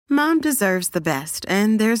Mom deserves the best,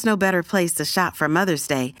 and there's no better place to shop for Mother's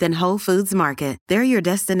Day than Whole Foods Market. They're your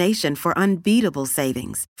destination for unbeatable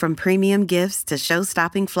savings, from premium gifts to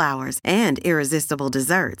show-stopping flowers and irresistible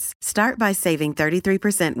desserts. Start by saving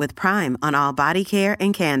 33% with Prime on all body care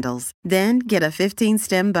and candles. Then get a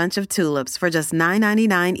 15-stem bunch of tulips for just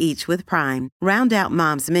 $9.99 each with Prime. Round out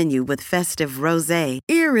Mom's menu with festive rosé,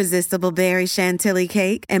 irresistible berry chantilly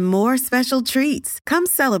cake, and more special treats. Come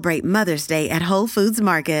celebrate Mother's Day at Whole Foods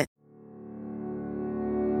Market.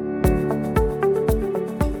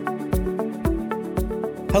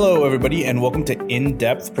 Hello, everybody, and welcome to In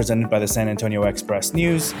Depth, presented by the San Antonio Express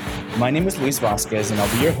News. My name is Luis Vasquez, and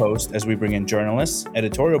I'll be your host as we bring in journalists,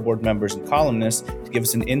 editorial board members, and columnists to give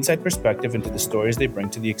us an inside perspective into the stories they bring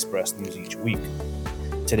to the Express News each week.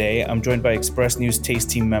 Today, I'm joined by Express News Taste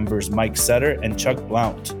Team members Mike Sutter and Chuck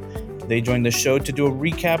Blount. They joined the show to do a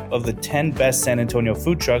recap of the 10 best San Antonio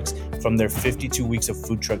food trucks from their 52 Weeks of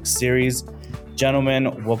Food Truck series.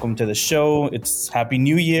 Gentlemen, welcome to the show. It's Happy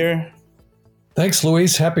New Year. Thanks,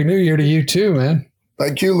 Luis. Happy New Year to you too, man.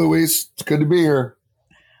 Thank you, Luis. It's good to be here.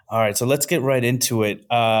 All right, so let's get right into it.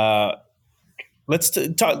 Let's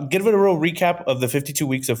talk. Give it a real recap of the 52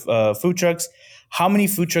 weeks of food trucks. How many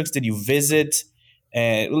food trucks did you visit?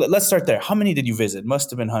 And let's start there. How many did you visit? Must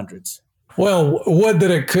have been hundreds. Well, would that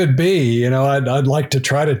it could be. You know, I'd like to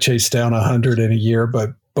try to chase down 100 in a year,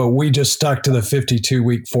 but we just stuck to the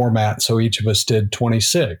 52-week format, so each of us did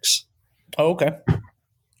 26. Oh, okay.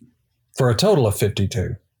 For a total of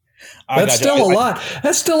 52. That's still a lot.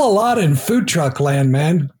 That's still a lot in food truck land,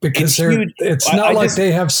 man, because it's not like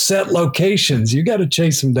they have set locations. You got to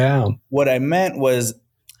chase them down. What I meant was,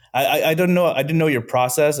 I don't know. I didn't know your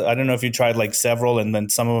process. I don't know if you tried like several and then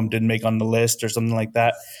some of them didn't make on the list or something like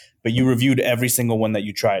that. But you reviewed every single one that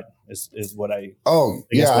you tried is what I. Oh,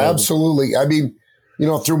 yeah, absolutely. I mean, you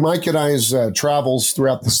know, through Mike and I's travels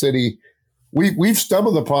throughout the city, we've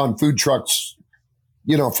stumbled upon food trucks,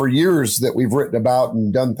 you know, for years that we've written about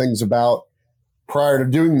and done things about prior to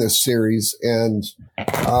doing this series. And,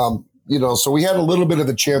 you know, so we had a little bit of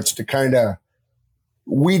a chance to kind of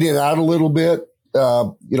weed it out a little bit.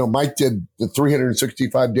 You know, Mike did the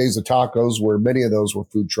 365 days of tacos, where many of those were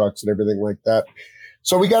food trucks and everything like that.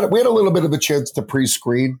 So we had a little bit of a chance to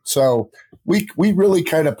pre-screen. So we really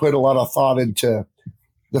kind of put a lot of thought into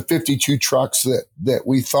the 52 trucks that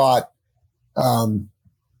we thought,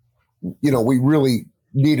 you know, we really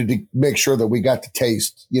needed to make sure that we got to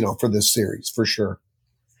taste, you know, for this series for sure.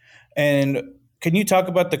 And can you talk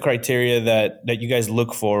about the criteria that you guys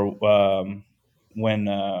look for when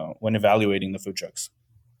evaluating the food trucks?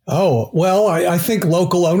 Oh, well, I think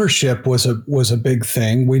local ownership was a big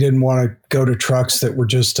thing. We didn't want to go to trucks that were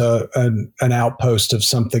just an outpost of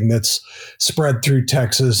something that's spread through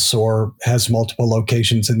Texas or has multiple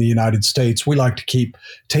locations in the United States. We like to keep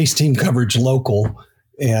Taste Team coverage local.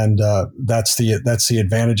 And that's the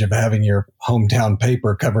advantage of having your hometown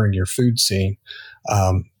paper covering your food scene.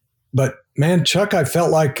 But man, Chuck, I felt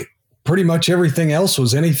like pretty much everything else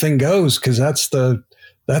was anything goes, because that's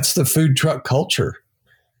the food truck culture.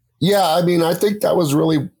 Yeah, I mean, I think that was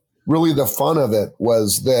really, really the fun of it,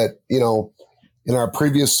 was that, you know, in our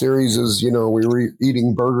previous series is, you know, we were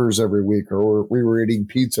eating burgers every week, or we were eating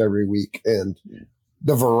pizza every week, and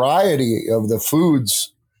the variety of the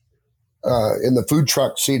foods in the food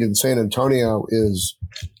truck scene in San Antonio is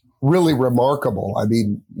really remarkable. I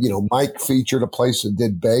mean, you know, Mike featured a place that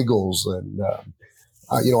did bagels, and,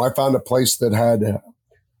 you know, I found a place that had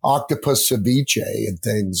octopus ceviche and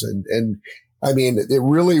things. And I mean, it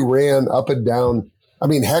really ran up and down. I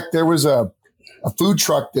mean, heck, there was a food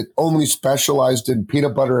truck that only specialized in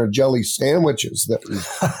peanut butter and jelly sandwiches that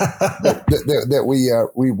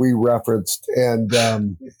we referenced. And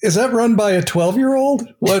is that run by a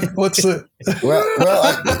 12-year-old? What's the? well,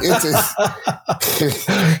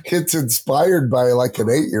 it's inspired by like an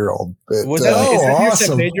 8-year-old. Was that awesome?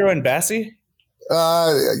 San Pedro and Bassi?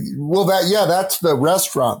 Well, that's the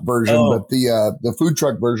restaurant version, but the food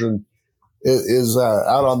truck version is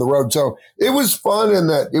out on the road. So it was fun in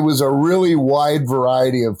that it was a really wide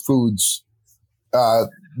variety of foods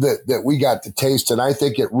that we got to taste. And I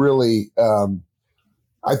think it really,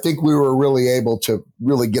 I think we were really able to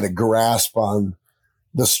really get a grasp on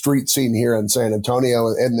the street scene here in San Antonio.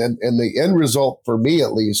 And the end result, for me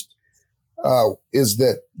at least, is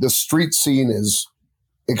that the street scene is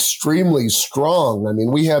extremely strong. I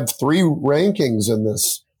mean, we have 3 rankings in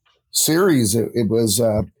this series. It was,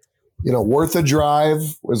 you know, Worth a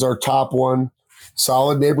Drive was our top one.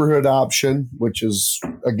 Solid Neighborhood Option, which is,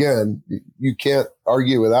 again, you can't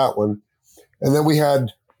argue with that one. And then we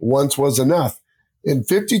had Once Was Enough. In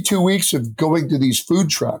 52 weeks of going to these food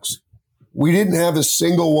trucks, we didn't have a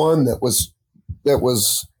single one that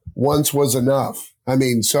was once was enough. I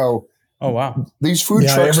mean, so oh wow, these food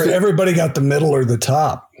trucks. Everybody got the middle or the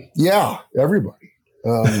top. Yeah, everybody.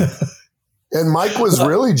 And Mike was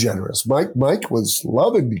really generous. Mike was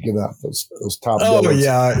loving to give out those top. Oh bills.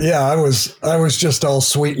 yeah. I was just all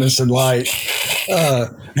sweetness and light.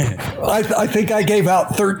 I think I gave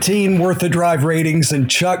out 13 worth of drive ratings,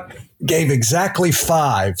 and Chuck gave exactly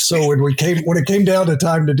 5. So when it came down to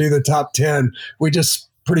time to do the top 10, we just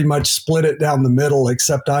pretty much split it down the middle.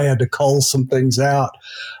 Except I had to cull some things out.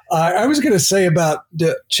 I was going to say about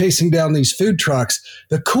chasing down these food trucks.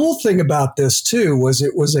 The cool thing about this, too, was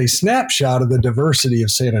it was a snapshot of the diversity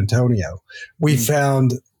of San Antonio. We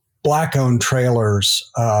found Black-owned trailers,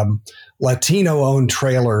 Latino-owned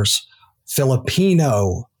trailers,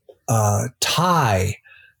 Filipino, Thai,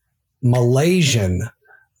 Malaysian,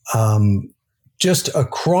 just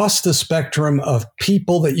across the spectrum of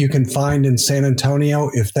people that you can find in San Antonio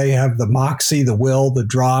if they have the moxie, the will, the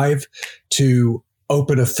drive to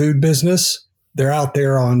open a food business. They're out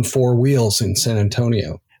there on 4 wheels in San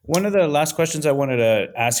Antonio. One of the last questions I wanted to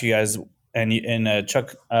ask you guys, and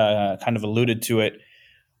Chuck kind of alluded to it.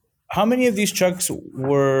 How many of these trucks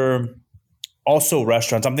were also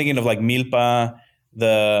restaurants? I'm thinking of like Milpa,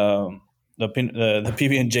 the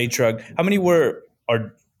PB&J truck. How many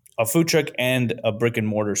are a food truck and a brick and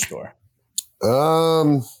mortar store?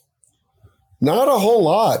 Not a whole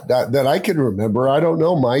lot that I can remember. I don't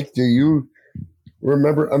know, Mike. Do you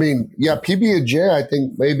remember? I mean, yeah, PB&J, I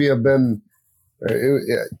think maybe have been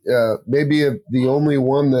maybe the only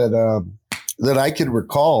one that I can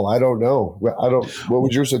recall. I don't know. What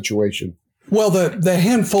was your situation? Well, the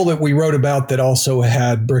handful that we wrote about that also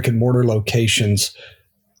had brick and mortar locations,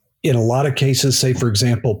 in a lot of cases, say, for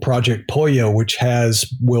example, Project Pollo, which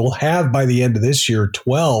will have by the end of this year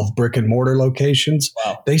 12 brick and mortar locations.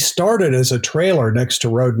 Wow. They started as a trailer next to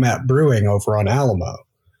Roadmap Brewing over on Alamo.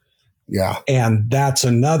 Yeah. And that's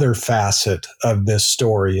another facet of this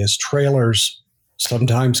story is trailers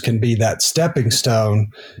sometimes can be that stepping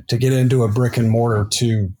stone to get into a brick and mortar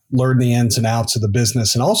to learn the ins and outs of the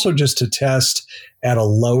business and also just to test at a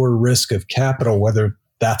lower risk of capital, whether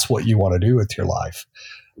that's what you want to do with your life.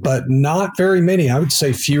 But not very many. I would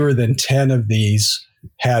say fewer than 10 of these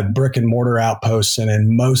had brick and mortar outposts. And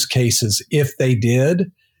in most cases, if they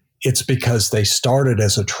did, it's because they started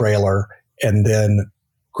as a trailer and then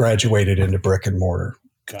graduated into brick and mortar.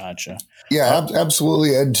 Gotcha. Yeah,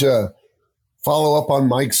 absolutely. And to follow up on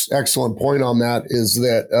Mike's excellent point on that is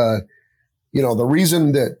that, the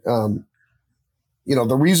reason that,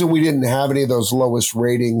 the reason we didn't have any of those lowest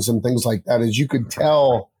ratings and things like that is you could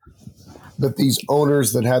tell that these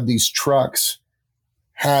owners that had these trucks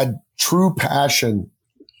had true passion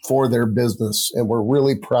for their business and were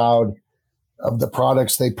really proud of the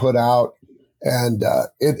products they put out. And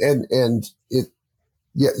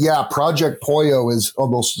Project Pollo is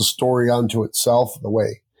almost a story unto itself. The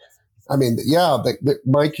way, I mean,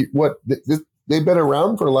 Mike, they've been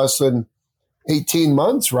around for less than 18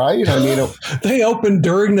 months, right? I mean, they opened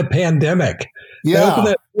during the pandemic.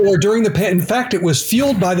 Yeah. In fact, it was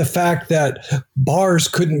fueled by the fact that bars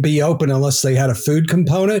couldn't be open unless they had a food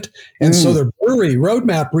component. And so the brewery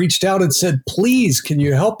Roadmap reached out and said, please, can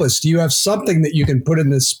you help us? Do you have something that you can put in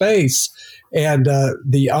this space? And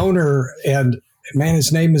the owner, and man,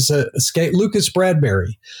 his name is Lucas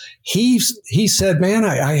Bradbury. He said, man,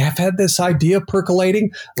 I have had this idea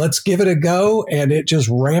percolating. Let's give it a go. And it just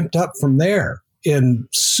ramped up from there in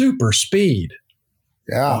super speed.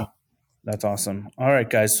 Yeah. That's awesome. All right,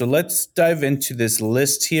 guys. So let's dive into this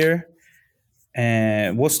list here.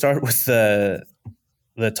 And we'll start with the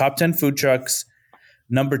top 10 food trucks.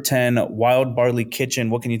 Number 10, Wild Barley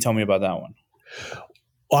Kitchen. What can you tell me about that one?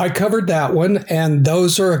 I covered that one, and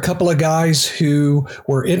those are a couple of guys who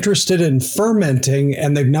were interested in fermenting,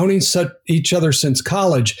 and they've known each other since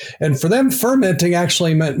college. And for them, fermenting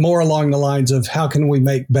actually meant more along the lines of how can we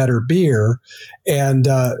make better beer? And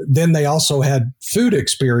then they also had food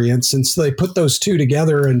experience, and so they put those two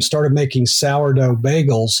together and started making sourdough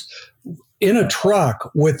bagels in a truck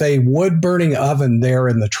with a wood-burning oven there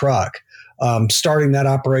in the truck. Starting that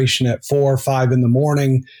operation at 4 or 5 in the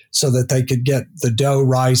morning so that they could get the dough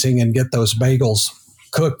rising and get those bagels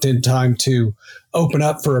cooked in time to open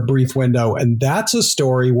up for a brief window. And that's a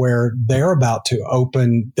story where they're about to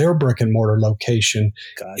open their brick and mortar location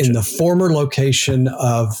in the former location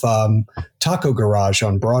of Taco Garage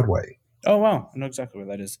on Broadway. Oh, wow. I know exactly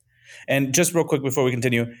where that is. And just real quick before we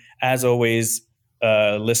continue, as always,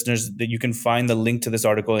 listeners, that you can find the link to this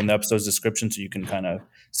article in the episode's description so you can kind of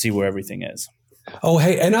see where everything is. Oh,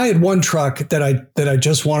 hey, and I had one truck that I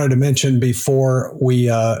just wanted to mention before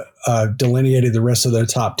we delineated the rest of the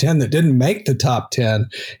top 10 that didn't make the top 10,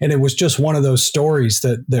 and it was just one of those stories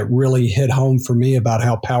that really hit home for me about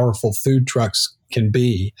how powerful food trucks can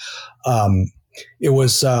be. It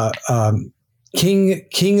was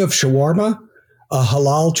King of Shawarma, a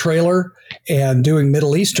halal trailer, and doing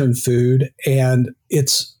Middle Eastern food, and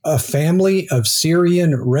it's a family of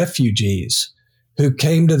Syrian refugees who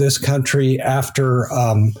came to this country after,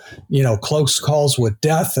 close calls with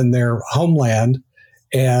death in their homeland,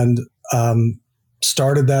 and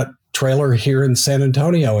started that trailer here in San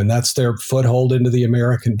Antonio. And that's their foothold into the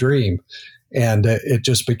American dream. And it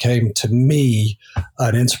just became, to me,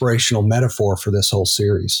 an inspirational metaphor for this whole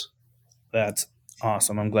series. That's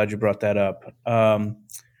awesome. I'm glad you brought that up.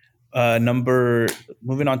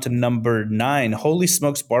 Moving on to number 9, Holy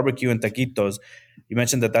Smokes Barbecue and Taquitos. You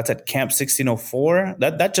mentioned that's at Camp 1604.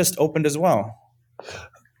 That just opened as well.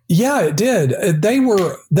 Yeah, it did. They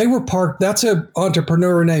were parked. That's an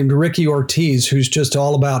entrepreneur named Ricky Ortiz, who's just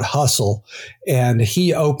all about hustle. And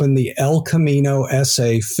he opened the El Camino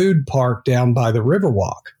SA food park down by the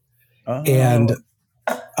Riverwalk. Oh. And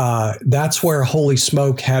that's where Holy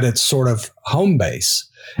Smoke had its sort of home base.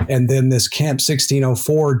 And then this Camp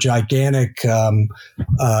 1604 gigantic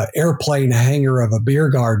airplane hangar of a beer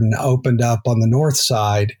garden opened up on the north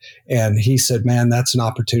side. And he said, man, that's an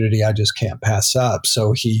opportunity I just can't pass up.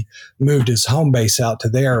 So he moved his home base out to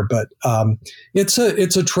there. But it's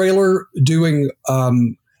a trailer doing,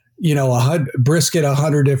 brisket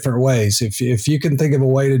 100 different ways. If you can think of a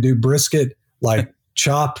way to do brisket, like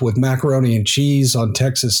chopped with macaroni and cheese on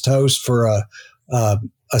Texas toast for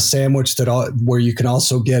a sandwich where you can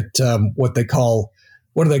also get what do they call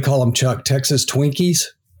them, Chuck? Texas Twinkies?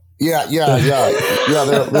 Yeah.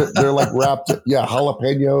 They're like wrapped,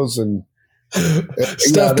 jalapenos and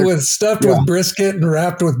stuffed with brisket and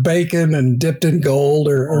wrapped with bacon and dipped in gold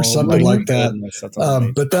or something like that.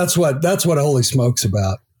 But that's what Holy Smoke's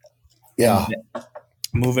about. Yeah.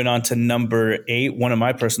 Moving on to number 8, one of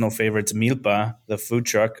my personal favorites, Milpa, the food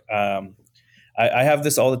truck. I have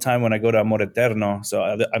this all the time when I go to Amor Eterno, so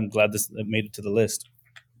I'm glad this made it to the list.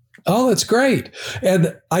 Oh, that's great.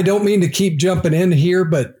 And I don't mean to keep jumping in here,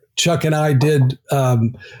 but Chuck and I did,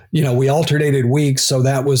 we alternated weeks. So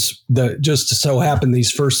that was just so happened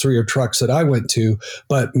these first 3 are trucks that I went to.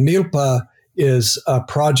 But Milpa is a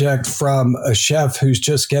project from a chef who's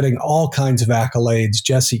just getting all kinds of accolades,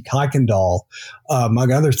 Jesse Kuykendall.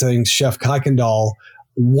 Among other things, Chef Kuykendall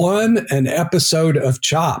won an episode of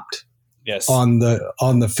Chopped. Yes. On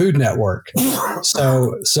the Food Network.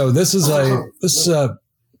 So this is a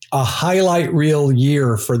highlight reel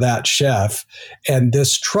year for that chef. And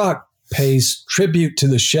this truck pays tribute to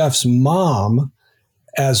the chef's mom,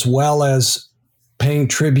 as well as paying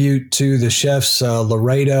tribute to the chef's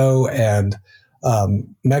Laredo and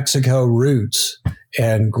Mexico roots,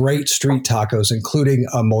 and great street tacos, including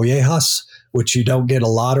mollejas, which you don't get a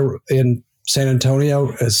lot of in San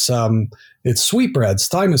Antonio. It's sweetbreads,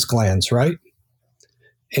 thymus glands, right?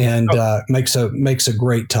 And makes a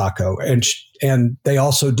great taco. And they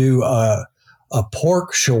also do a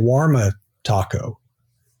pork shawarma taco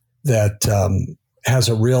that has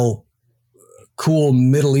a real cool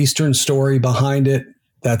Middle Eastern story behind it.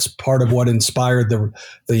 That's part of what inspired the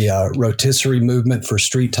rotisserie movement for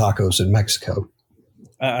street tacos in Mexico.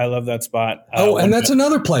 I love that spot. And that's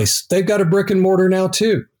another place. They've got a brick and mortar now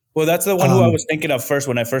too. Well, that's the one who I was thinking of first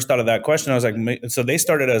when I first thought of that question. I was like, so they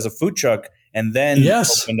started as a food truck and then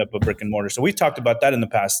opened up a brick and mortar. So we talked about that in the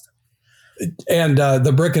past. And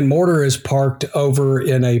the brick and mortar is parked over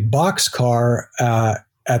in a boxcar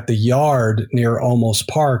at the yard near Olmos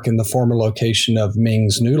Park in the former location of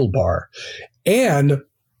Ming's Noodle Bar. And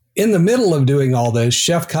in the middle of doing all this,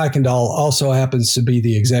 Chef Kuykendall also happens to be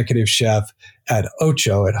the executive chef at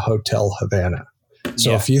Ocho at Hotel Havana.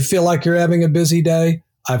 So if you feel like you're having a busy day,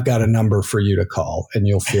 I've got a number for you to call and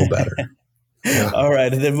you'll feel better. All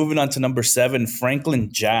right. And then moving on to number 7,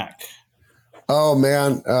 Franklin Jack. Oh,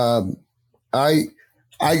 man. I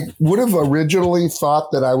would have originally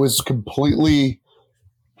thought that I was completely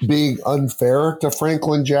being unfair to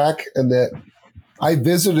Franklin Jack and that I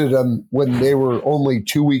visited them when they were only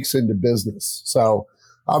 2 weeks into business. So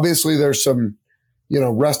obviously there's some,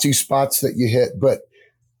 rusty spots that you hit, but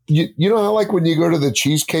you know how like when you go to the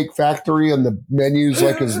Cheesecake Factory and the menu's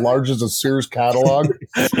like as large as a Sears catalog?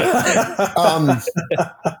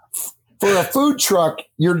 For a food truck,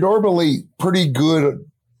 you're normally pretty good.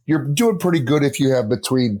 You're doing pretty good if you have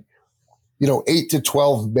between, 8 to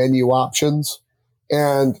 12 menu options.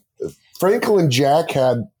 And Franklin Jack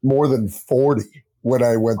had more than 40 when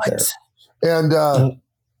I went there. And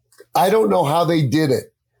I don't know how they did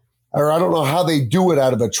it, or I don't know how they do it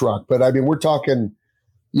out of a truck. But I mean, we're talking,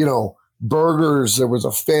 burgers. There was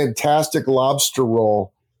a fantastic lobster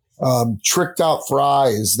roll, tricked out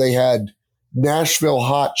fries. They had Nashville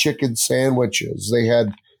hot chicken sandwiches. They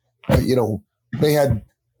had, they had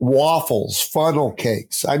waffles, funnel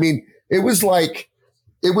cakes. I mean, it was like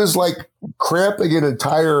cramping an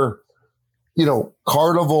entire,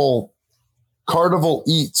 carnival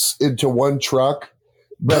eats into one truck,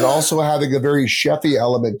 but also having a very chefy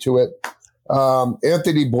element to it.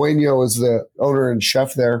 Anthony Bueno is the owner and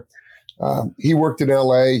chef there. He worked in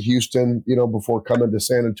LA, Houston, before coming to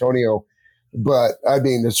San Antonio. But I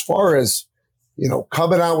mean, as far as,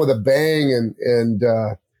 coming out with a bang and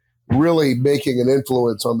really making an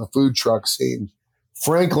influence on the food truck scene,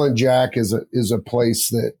 Franklin Jack is a place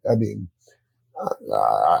that, I mean,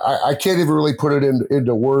 I can't even really put it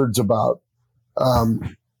into words about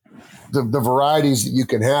the varieties that you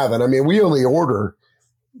can have. And I mean, we only order,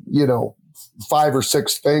 5 or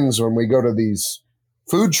 6 things when we go to these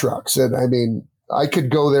food trucks. And I mean, I could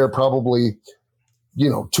go there probably,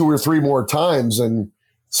 2 or 3 more times and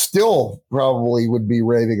still probably would be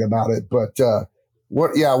raving about it. But an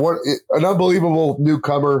unbelievable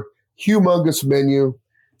newcomer, humongous menu.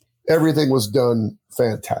 Everything was done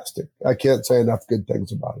fantastic. I can't say enough good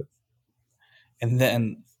things about it. And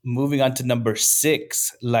then moving on to number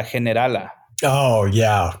 6, La Generala. Oh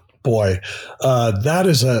yeah, boy,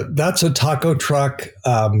 that's a taco truck,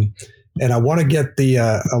 and I want to get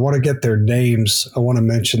their names. I want to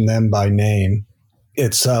mention them by name.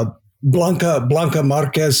 It's Blanca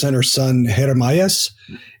Marquez and her son Jeremias,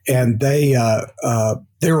 and they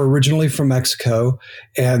were originally from Mexico,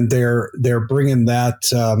 and they're bringing that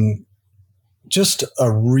just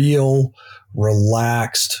a real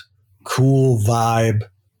relaxed, cool vibe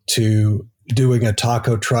to doing a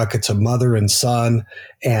taco truck. It's a mother and son,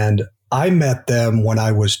 and I met them when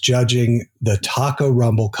I was judging the Taco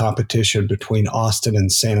Rumble competition between Austin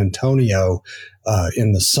and San Antonio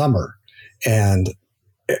in the summer, and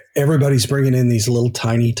everybody's bringing in these little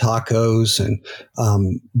tiny tacos and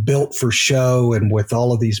built for show and with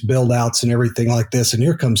all of these build outs and everything like this. And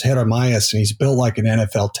here comes Jeremias, and he's built like an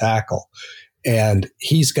NFL tackle. And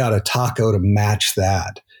he's got a taco to match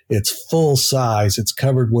that. It's full size. It's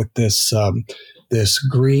covered with this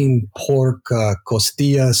green pork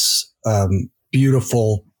costillas,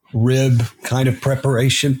 beautiful rib kind of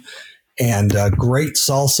preparation, and great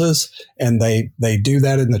salsas. And they do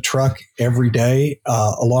that in the truck every day,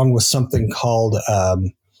 along with something called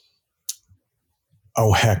I'm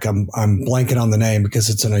blanking on the name because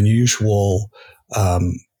it's an unusual.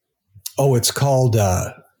 It's called.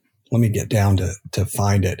 Let me get down to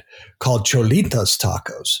find it. Called Cholitas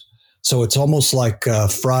tacos. So it's almost like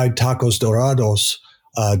fried tacos dorados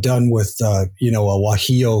done with a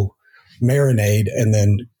guajillo marinade and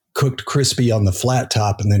then cooked crispy on the flat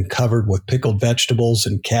top and then covered with pickled vegetables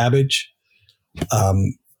and cabbage.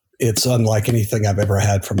 It's unlike anything I've ever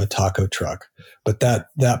had from a taco truck, but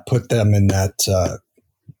that put them in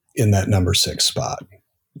that number 6 spot.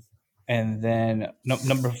 And then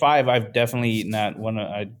number 5, I've definitely eaten at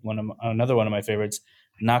another one of my favorites,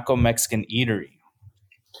 Naco Mexican Eatery.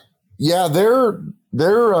 Yeah, they're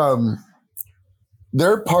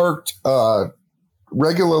parked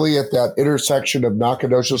regularly at that intersection of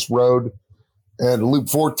Nacogdoches Road and Loop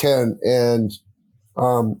 410, and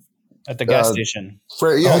at the gas station.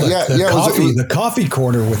 The coffee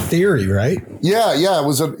corner with Theory, right? Yeah. It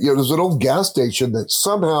was an old gas station that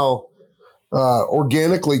somehow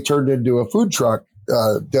organically turned into a food truck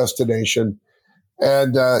destination.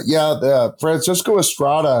 And Francisco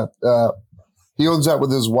Estrada, he owns that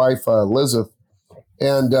with his wife, Lizeth.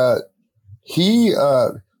 And he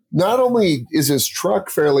not only is his truck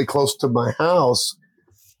fairly close to my house,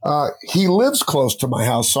 he lives close to my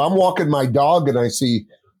house. So I'm walking my dog and I see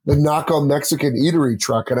the Naco Mexican Eatery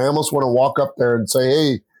truck. And I almost want to walk up there and say,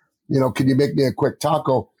 hey, can you make me a quick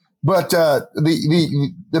taco? But the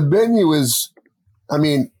menu is, I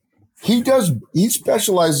mean, he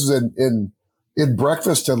specializes in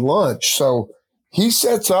breakfast and lunch. So he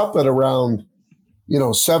sets up at around,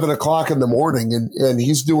 7 o'clock in the morning and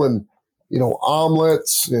he's doing,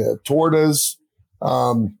 omelets, tortas.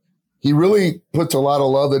 He really puts a lot of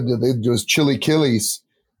love into his chilaquiles,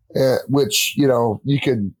 which, you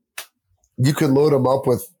can load him up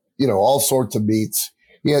with, all sorts of meats.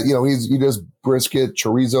 Yeah, he does brisket,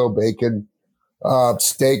 chorizo, bacon,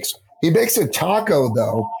 steaks. He makes a taco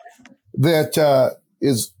though that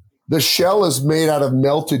is the shell is made out of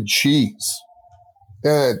melted cheese,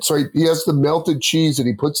 and so he has the melted cheese and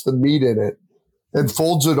he puts the meat in it and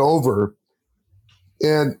folds it over,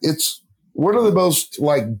 and it's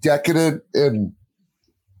like decadent and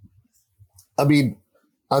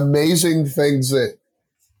amazing things that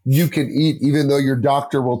you can eat, even though your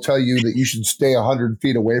doctor will tell you that you should stay 100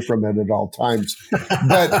 feet away from it at all times.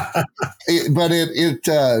 But it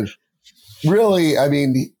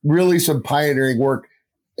really some pioneering work.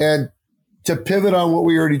 And to pivot on what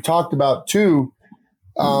we already talked about too,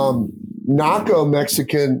 Naco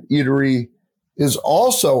Mexican Eatery is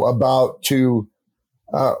also about to,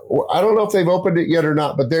 I don't know if they've opened it yet or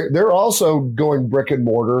not, but they're also going brick and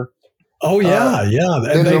mortar. Oh yeah,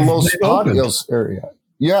 yeah. In the Los Patios area.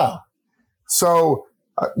 Yeah. So,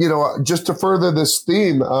 just to further this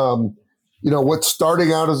theme, what's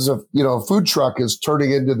starting out as a food truck is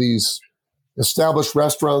turning into these established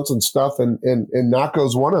restaurants and stuff, and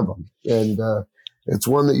Naco's one of them, and it's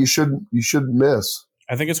one that you shouldn't miss.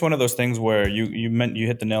 I think it's one of those things where you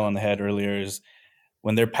hit the nail on the head earlier, is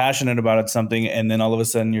when they're passionate about something, and then all of a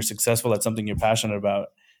sudden you're successful at something you're passionate about.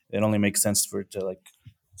 It only makes sense for it to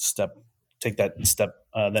take that next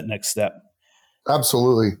step.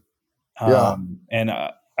 Absolutely. Yeah. And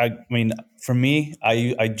for me,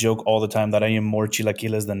 I joke all the time that I am more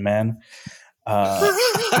chilaquiles than man.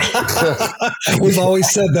 We've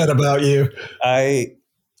always said that about you. I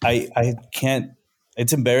can't.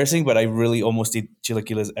 It's embarrassing, but I really almost eat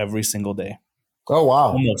chilaquiles every single day. Oh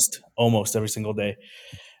wow! Almost every single day.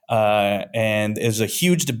 And it's a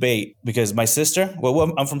huge debate because my sister.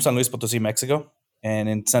 Well, I'm from San Luis Potosí, Mexico, and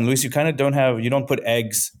in San Luis, you don't put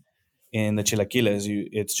eggs in the chilaquiles.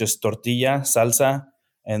 It's just tortilla, salsa,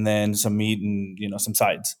 and then some meat and some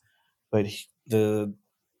sides. But the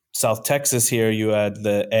South Texas here, you add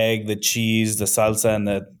the egg, the cheese, the salsa, and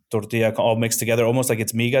the tortilla all mixed together, almost like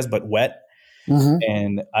it's migas but wet. Mm-hmm.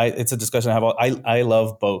 And it's a discussion I have. I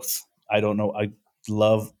love both. I don't know. I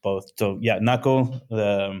love both. So yeah, Naco,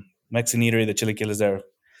 the Mexican eatery, the chilaquiles, they're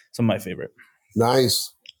some of my favorite.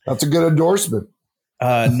 Nice. That's a good endorsement.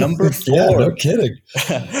 Number 4. Yeah, no kidding.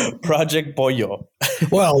 Project Pollo.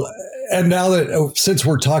 Well, and now that since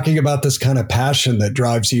we're talking about this kind of passion that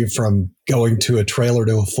drives you from going to a trailer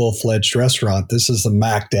to a full-fledged restaurant, this is the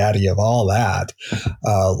Mac Daddy of all that.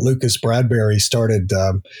 Lucas Bradbury started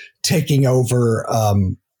taking over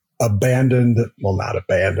not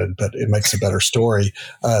abandoned, but it makes a better story.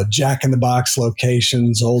 Jack in the Box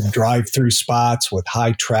locations, old drive-through spots with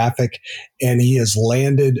high traffic, and he has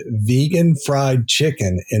landed vegan fried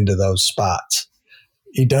chicken into those spots.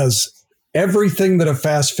 He does everything that a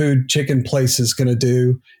fast food chicken place is going to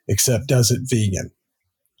do, except does it vegan.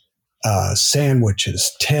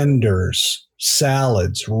 Sandwiches, tenders,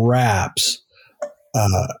 salads, wraps,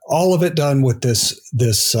 all of it done with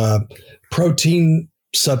this protein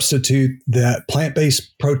substitute, that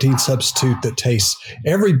plant-based protein substitute that tastes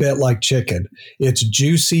every bit like chicken. It's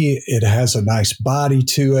juicy. It has a nice body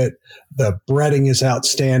to it. The breading is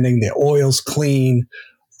outstanding. The oil's clean.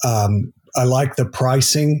 I like the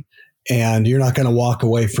pricing, and you're not going to walk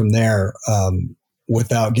away from there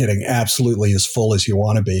without getting absolutely as full as you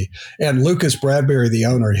want to be. And Lucas Bradbury, the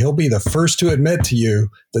owner, he'll be the first to admit to you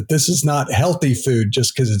that this is not healthy food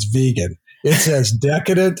just because it's vegan. It's as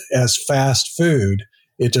decadent as fast food.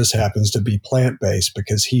 It just happens to be plant-based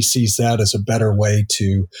because he sees that as a better way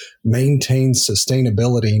to maintain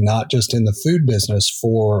sustainability, not just in the food business,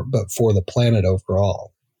 but for the planet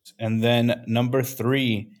overall. And then number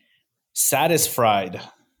 3, Satisfried.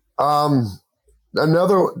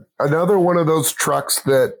 Another one of those trucks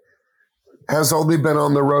that has only been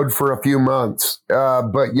on the road for a few months,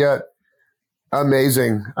 but yet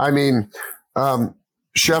amazing. I mean,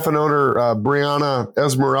 chef and owner Brianna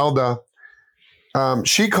Esmeralda,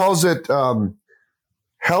 she calls it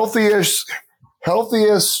healthiest,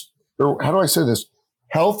 or how do I say this?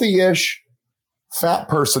 Healthy-ish fat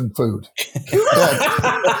person food.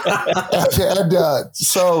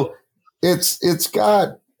 So it's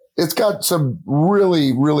got some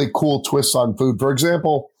really, really cool twists on food. For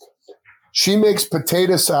example, she makes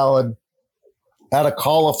potato salad out of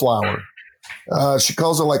cauliflower. She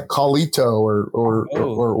calls it like caulito or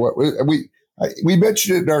what we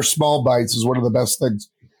mentioned it in our small bites is one of the best things.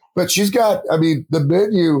 But she's got, the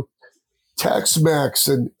menu, Tex-Mex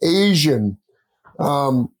and Asian,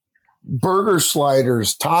 burger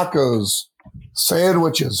sliders, tacos,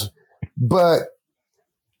 sandwiches. But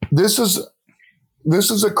this is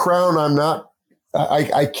a crown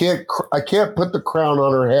I can't put the crown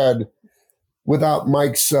on her head without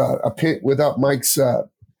Mike's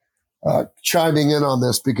chiming in on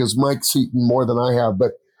this, because Mike's eaten more than I have.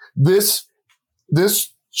 But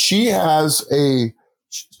she has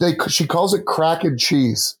she calls it crack and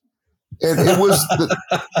cheese. And it was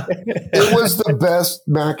the best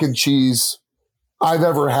mac and cheese I've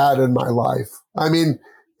ever had in my life. I mean,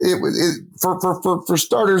 for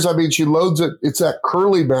starters, I mean, she loads it. It's that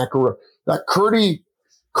curly macaroni, that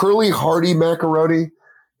curly hearty macaroni,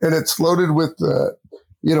 and it's loaded with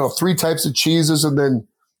 3 types of cheeses, and then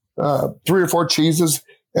 3 or 4 cheeses,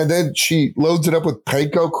 and then she loads it up with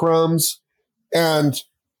panko crumbs. And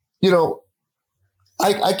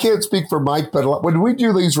I can't speak for Mike, but when we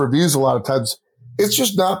do these reviews, a lot of times it's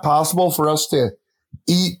just not possible for us to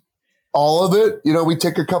eat all of it. We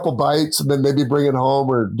take a couple bites and then maybe bring it home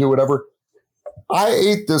or do whatever. I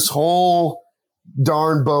ate this whole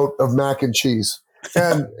darn boat of mac and cheese,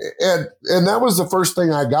 and that was the first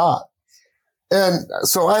thing I got. And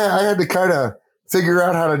so I had to kind of figure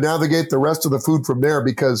out how to navigate the rest of the food from there,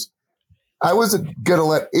 because I wasn't going to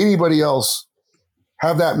let anybody else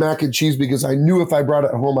have that mac and cheese, because I knew if I brought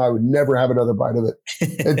it home, I would never have another bite of it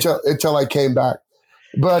until I came back.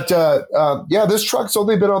 But this truck's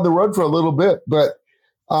only been on the road for a little bit, but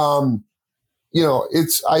I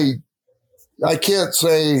can't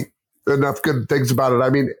say enough good things about it. I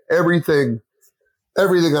mean, everything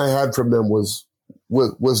I had from them was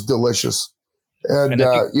delicious. And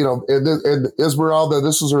in Esmeralda,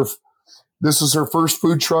 this is her first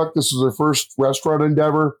food truck. This is her first restaurant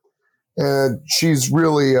endeavor, and she's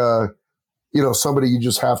really somebody you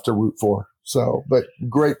just have to root for. So, but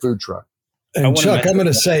great food truck. And Chuck, I'm going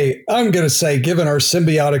to say, given our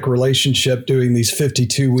symbiotic relationship doing these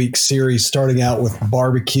 52-week series, starting out with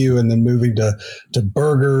barbecue and then moving to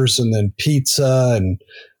burgers and then pizza and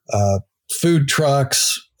food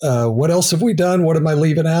trucks. What else have we done? What am I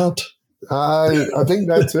leaving out? I think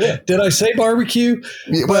that's it. Did I say barbecue?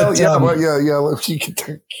 Yeah,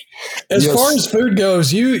 As far as food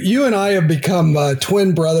goes, you and I have become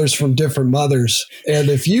twin brothers from different mothers. And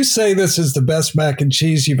if you say this is the best mac and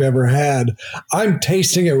cheese you've ever had, I'm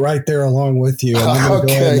tasting it right there along with you. And I'm going to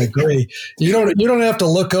go ahead and agree. You don't have to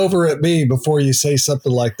look over at me before you say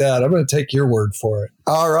something like that. I'm going to take your word for it.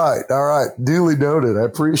 All right. Duly noted. I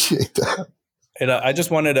appreciate that. And I just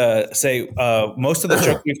wanted to say, most of the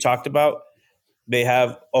trucks we've talked about, they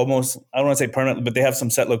have almost, I don't want to say permanent, but they have some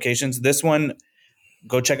set locations. This one,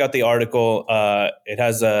 go check out the article. It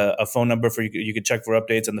has a phone number for you could check for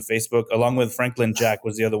updates on the Facebook, along with Franklin Jack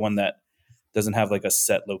was the other one that doesn't have like a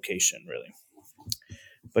set location really.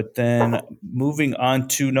 But then moving on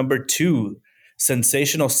to number 2,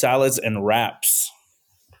 sensational salads and wraps.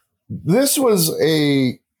 This was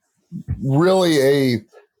really a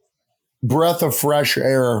breath of fresh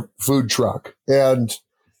air food truck, and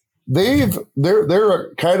they're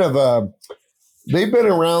kind of they've been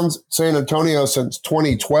around San Antonio since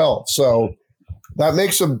 2012, so that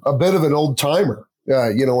makes them a bit of an old timer.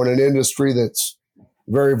 In an industry that's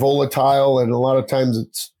very volatile, and a lot of times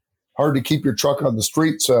it's hard to keep your truck on the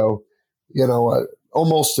street. So,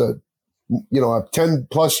 almost a 10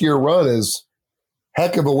 plus year run is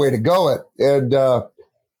heck of a way to go it, and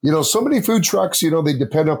so many food trucks, they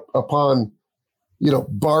depend upon,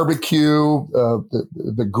 barbecue,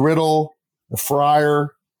 the griddle, the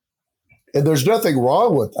fryer, and there's nothing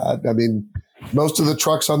wrong with that. I mean, most of the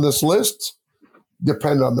trucks on this list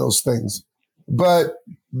depend on those things, but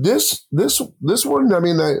this one, I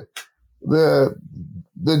mean, the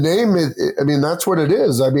name, I mean, that's what it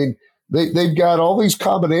is. I mean, they've got all these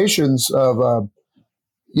combinations of,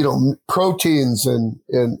 proteins and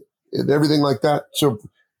everything like that. So,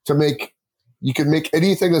 you can make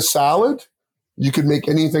anything a salad. You can make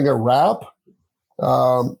anything a wrap.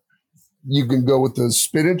 You can go with the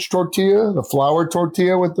spinach tortilla, the flour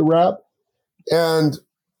tortilla with the wrap, and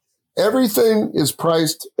everything is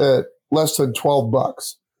priced at less than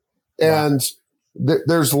 $12. And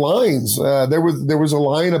there's lines. There was a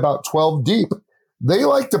line about 12 deep. They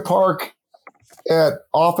like to park at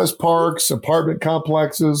office parks, apartment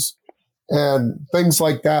complexes, and things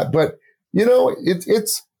like that. But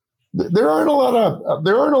it's there aren't a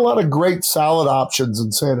lot of great salad options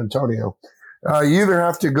in San Antonio. You either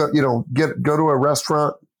have to go to a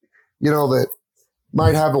restaurant, that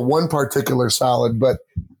might have one particular salad, but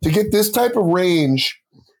to get this type of range,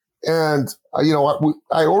 and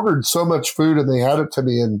I ordered so much food and they had it to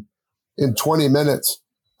me in 20 minutes.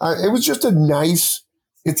 It was just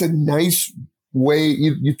it's a nice way.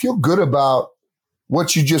 You feel good about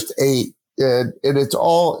what you just ate, and it's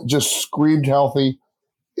all just screamed healthy.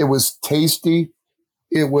 It was tasty.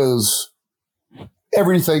 It was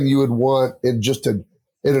everything you would want in just in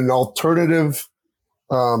an alternative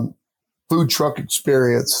food truck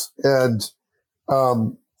experience, and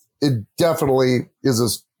it definitely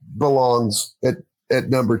belongs at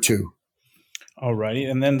number 2. Alrighty.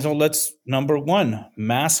 And then so let's number one,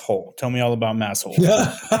 Masshole. Tell me all about Masshole.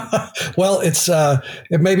 Well, it's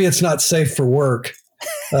maybe it's not safe for work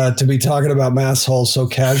to be talking about Masshole so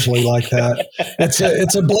casually like that.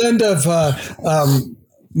 It's a blend of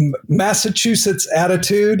Massachusetts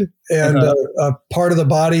attitude and a part of the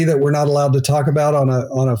body that we're not allowed to talk about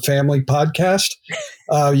on a family podcast.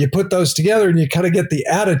 You put those together and you kind of get the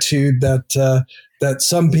attitude that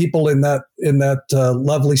some people in that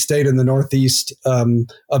lovely state in the Northeast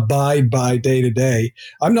abide by day to day.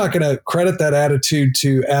 I'm not going to credit that attitude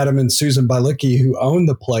to Adam and Susan Bielicki, who own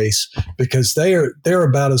the place, because they're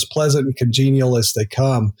about as pleasant and congenial as they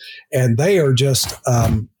come, and they are just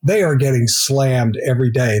they are getting slammed every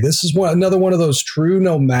day. This is another one of those true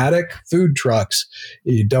nomadic food trucks.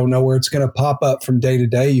 You don't know where it's going to pop up from day to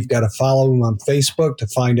day. You've got to follow them on Facebook to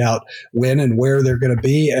find out when and where they're going to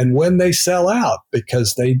be and when they sell out,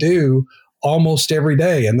 because they do almost every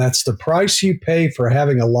day. And that's the price you pay for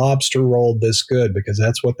having a lobster roll this good, because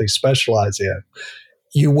that's what they specialize in.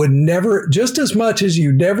 You would never, just as much as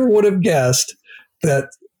you never would have guessed that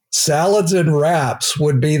Salads and Wraps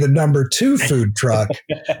would be the number 2 food truck,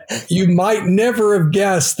 you might never have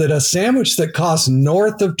guessed that a sandwich that costs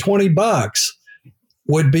north of $20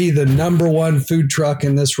 would be the number 1 food truck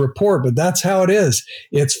in this report. But that's how it is.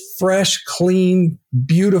 It's fresh, clean,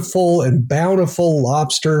 beautiful, and bountiful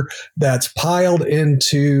lobster that's piled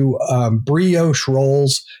into brioche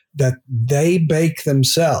rolls that they bake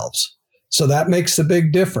themselves. So that makes the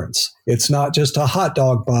big difference. It's not just a hot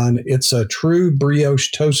dog bun. It's a true brioche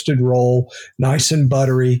toasted roll, nice and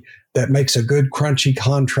buttery, that makes a good crunchy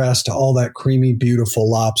contrast to all that creamy, beautiful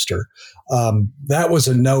lobster. That was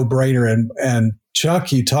a no-brainer. And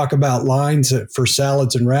Chuck, you talk about lines for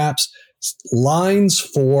Salads and Wraps, lines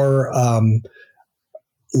for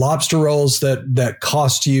lobster rolls that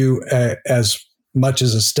cost you as much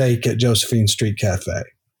as a steak at Josephine Street Cafe.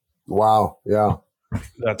 Wow. Yeah.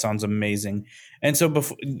 That sounds amazing. And so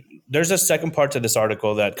there's a second part to this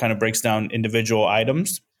article that kind of breaks down individual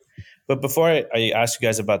items. But before I ask you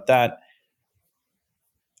guys about that,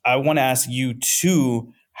 I want to ask you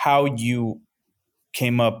too how you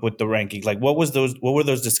came up with the ranking. Like what were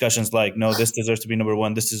those discussions like? No, this deserves to be number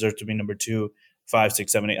 1. This deserves to be number 2, 5, 6,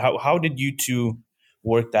 7, 8. How did you two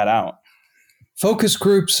work that out? Focus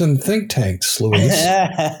groups and think tanks, Luis.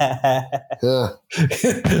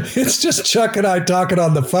 It's just Chuck and I talking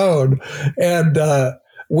on the phone. And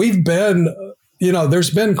we've been, there's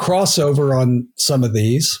been crossover on some of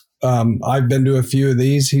these. I've been to a few of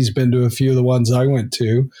these. He's been to a few of the ones I went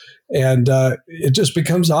to. And it just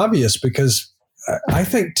becomes obvious because I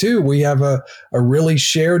think, too, we have a really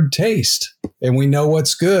shared taste. And we know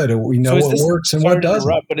what's good. And we know what works and what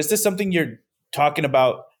doesn't. But is this something you're talking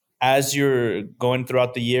about as you're going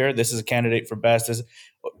throughout the year? This is a candidate for best,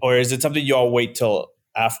 or is it something you all wait till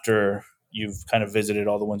after you've kind of visited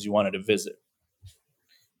all the ones you wanted to visit?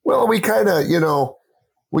 Well, we kind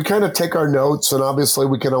of take our notes, and obviously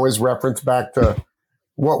we can always reference back to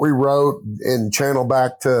what we wrote and channel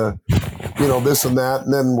back to, this and that.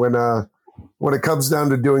 And then when it comes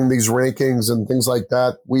down to doing these rankings and things like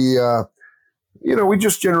that, we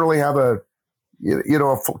just generally have a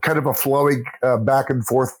kind of a flowing back and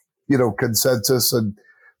forth, consensus and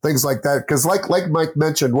things like that. Because like Mike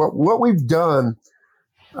mentioned, what we've done,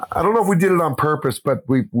 I don't know if we did it on purpose, but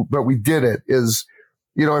we did it. Is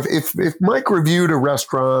if Mike reviewed a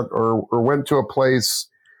restaurant or went to a place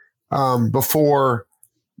before,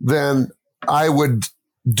 then I would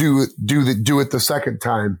do it the second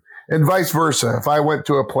time, and vice versa. If I went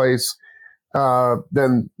to a place,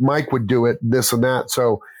 then Mike would do it, this and that.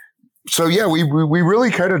 So yeah, we really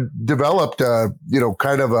kind of developed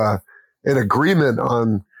kind of an agreement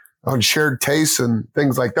on shared tastes and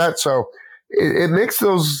things like that. So it makes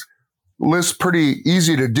those lists pretty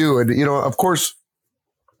easy to do. And of course,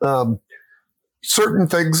 certain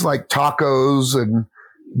things like tacos and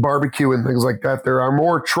barbecue and things like that, there are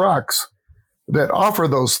more trucks that offer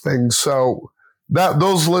those things. So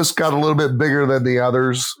those lists got a little bit bigger than the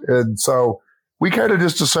others, and so we kind of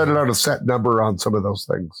just decided on a set number on some of those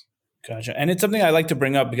things. Gotcha. And it's something I like to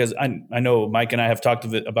bring up because I know Mike and I have talked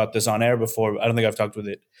about this on air before. I don't think I've talked with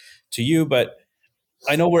it to you, but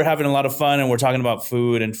I know we're having a lot of fun and we're talking about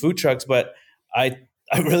food and food trucks, but I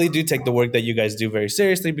really do take the work that you guys do very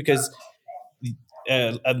seriously because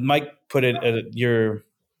Mike put it,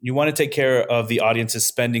 you want to take care of the audience's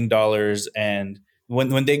spending dollars, and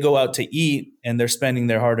when they go out to eat and they're spending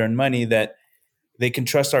their hard-earned money, that they can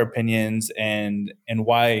trust our opinions and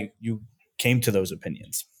why you came to those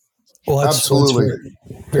opinions. Well, absolutely.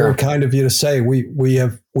 That's very kind of you to say.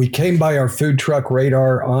 We came by our food truck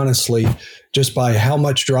radar, honestly, just by how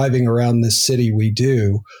much driving around this city we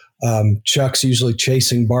do. Chuck's usually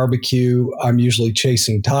chasing barbecue. I'm usually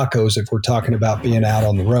chasing tacos if we're talking about being out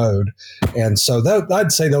on the road. And so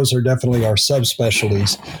I'd say those are definitely our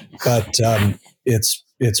subspecialties, but it's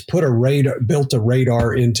built a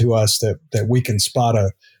radar into us that we can spot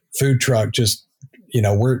a food truck. Just,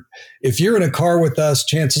 if you're in a car with us,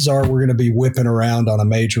 chances are we're going to be whipping around on a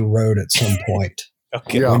major road at some point.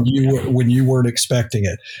 Okay. When you weren't expecting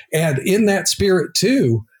it. And in that spirit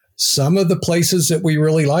too, some of the places that we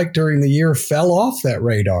really liked during the year fell off that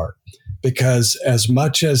radar, because as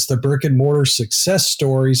much as the brick and mortar success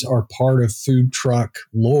stories are part of food truck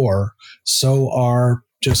lore, so are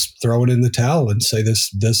just throw it in the towel and say,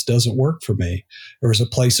 this doesn't work for me. There was a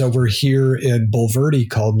place over here in Bulverde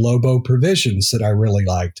called Lobo Provisions that I really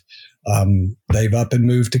liked. They've up and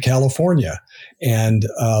moved to California. And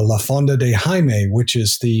La Fonda de Jaime, which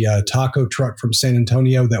is the taco truck from San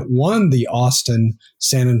Antonio that won the Austin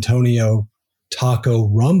San Antonio Taco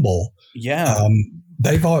Rumble. Yeah.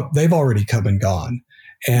 They've already come and gone.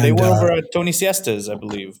 And they were over at Tony Siesta's, I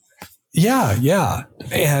believe. Yeah.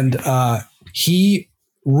 And he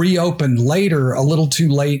reopened later, a little too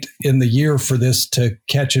late in the year for this to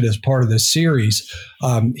catch it as part of this series.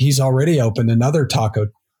 He's already opened another taco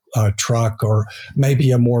truck, or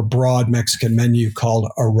maybe a more broad Mexican menu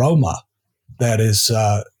called Aroma, that is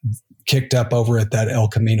kicked up over at that El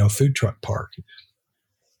Camino food truck park.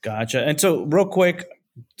 Gotcha. And so real quick,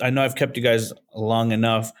 I know I've kept you guys long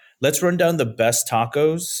enough. Let's run down the best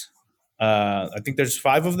tacos. I think there's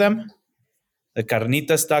 5 of them. The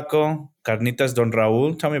Carnitas Taco, Carnitas Don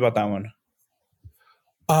Raul. Tell me about that one.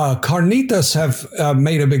 Carnitas have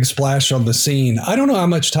made a big splash on the scene. I don't know how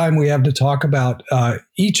much time we have to talk about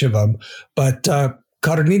each of them, but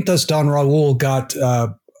Carnitas Don Raul got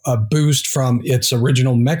a boost from its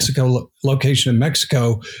original Mexico location in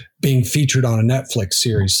Mexico being featured on a Netflix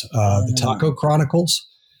series, The Taco Chronicles.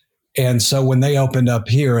 And so when they opened up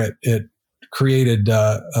here, it created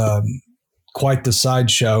quite the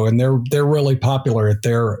sideshow, and they're really popular at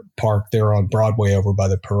their park there on Broadway over by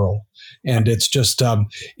the Pearl. And it's just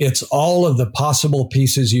it's all of the possible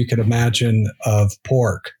pieces you could imagine of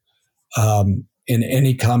pork in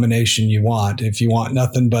any combination you want. If you want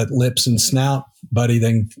nothing but lips and snout, buddy,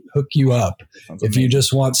 then hook you up. If you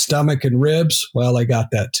just want stomach and ribs, well, they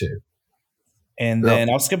got that too. And then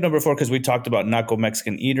I'll skip number 4 because we talked about Naco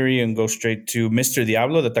Mexican Eatery and go straight to Mr.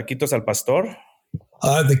 Diablo, the Taquitos al Pastor.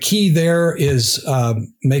 The key there is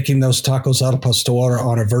making those tacos al pastor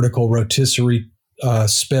on a vertical rotisserie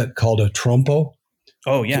spit called a trompo.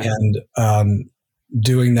 Oh, yeah. And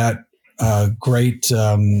doing that great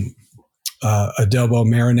adobo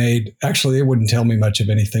marinade. Actually, they wouldn't tell me much of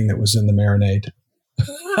anything that was in the marinade.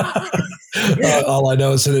 All I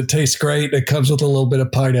know is that it tastes great. It comes with a little bit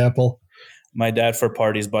of pineapple. My dad for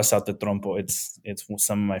parties busts out the trompo. It's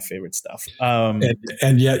some of my favorite stuff.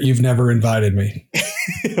 And yet you've never invited me.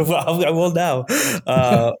 Well, I will now.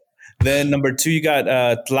 Then number 2, you got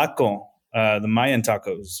Tlaco, the Mayan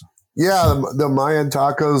tacos. Yeah, the Mayan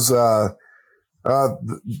tacos,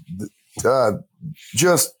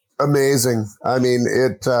 just amazing. I mean,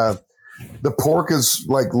 the pork is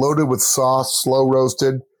like loaded with sauce, slow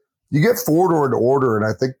roasted. You get 4 to an order, and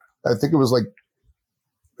I think it was like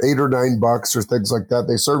 $8 or $9 or things like that.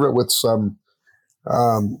 They serve it with some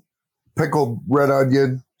pickled red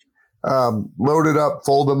onion, load it up,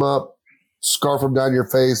 fold them up, scarf them down your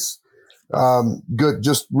face. Good,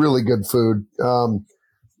 just really good food.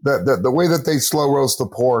 The way that they slow roast the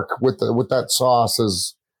pork with that sauce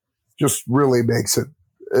is just really makes it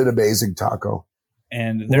an amazing taco.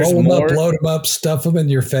 And there's roll them more. Up, load them up, stuff them in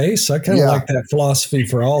your face. I kind of like that philosophy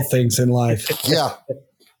for all things in life. Yeah.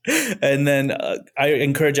 And then I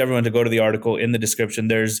encourage everyone to go to the article in the description.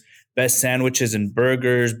 There's best sandwiches and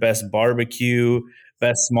burgers, best barbecue,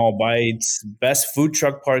 best small bites, best food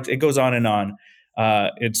truck parks. It goes on and on.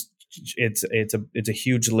 It's a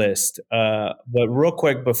huge list. But real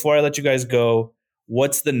quick, before I let you guys go,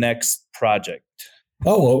 what's the next project?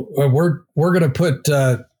 Oh, well, we're going to put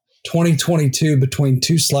 2022 between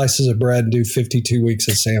 2 slices of bread and do 52 weeks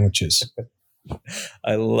of sandwiches.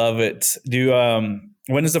 I love it.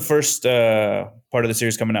 When is the first part of the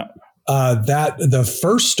series coming out? The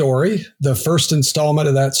first installment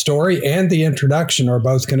of that story and the introduction are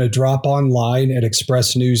both going to drop online at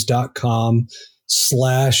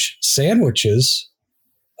expressnews.com/sandwiches.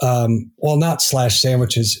 Well, not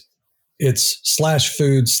 /sandwiches. It's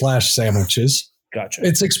 /food/sandwiches. Gotcha.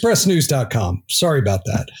 It's expressnews.com. Sorry about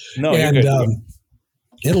that. No, and you're good.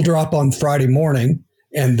 It'll drop on Friday morning.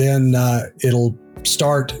 And then it'll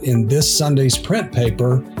start in this Sunday's print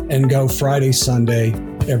paper and go Friday, Sunday,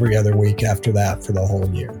 every other week after that for the whole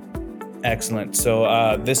year. Excellent.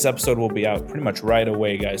 So this episode will be out pretty much right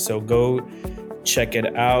away, guys. So go check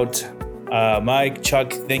it out. Mike,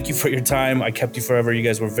 Chuck, thank you for your time. I kept you forever. You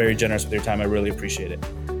guys were very generous with your time. I really appreciate it.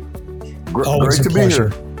 Always Great to be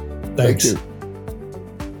here. Thanks. Thank you.